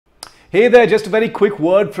Hey there, just a very quick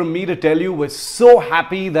word from me to tell you we're so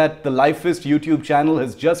happy that the Livefist YouTube channel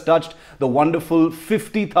has just touched the wonderful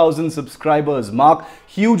 50,000 subscribers mark.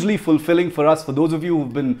 Hugely fulfilling for us. For those of you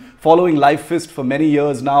who've been following Livefist for many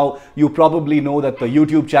years now, you probably know that the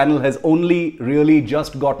YouTube channel has only really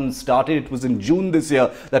just gotten started. It was in June this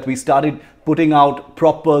year that we started putting out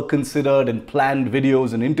proper, considered and planned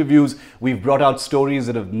videos and interviews. We've brought out stories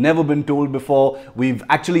that have never been told before. We've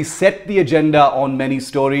actually set the agenda on many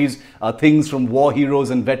stories, things from war heroes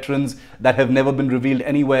and veterans that have never been revealed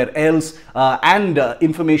anywhere else, and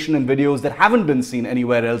information and videos that haven't been seen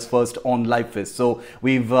anywhere else first on Livefist. So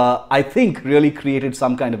we've, I think, really created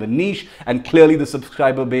some kind of a niche, and clearly the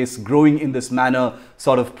subscriber base growing in this manner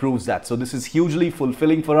sort of proves that. So this is hugely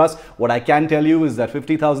fulfilling for us. What I can tell you is that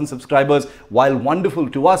 50,000 subscribers, while wonderful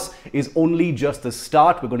to us, is only just the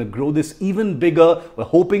start. We're going to grow this even bigger. We're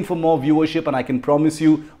hoping for more viewership, and I can promise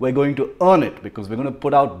you we're going to earn it because we're going to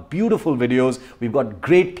put out beautiful videos. We've got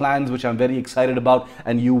great plans which I'm very excited about,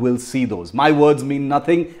 and you will see those. My words mean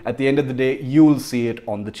nothing. At the end of the day, you will see it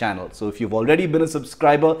on the channel. So if you've already been a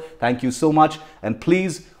subscriber, thank you so much, and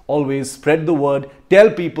please always spread the word. Tell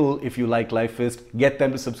people if you like Livefist, get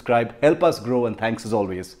them to subscribe, help us grow, and thanks as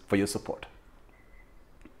always for your support.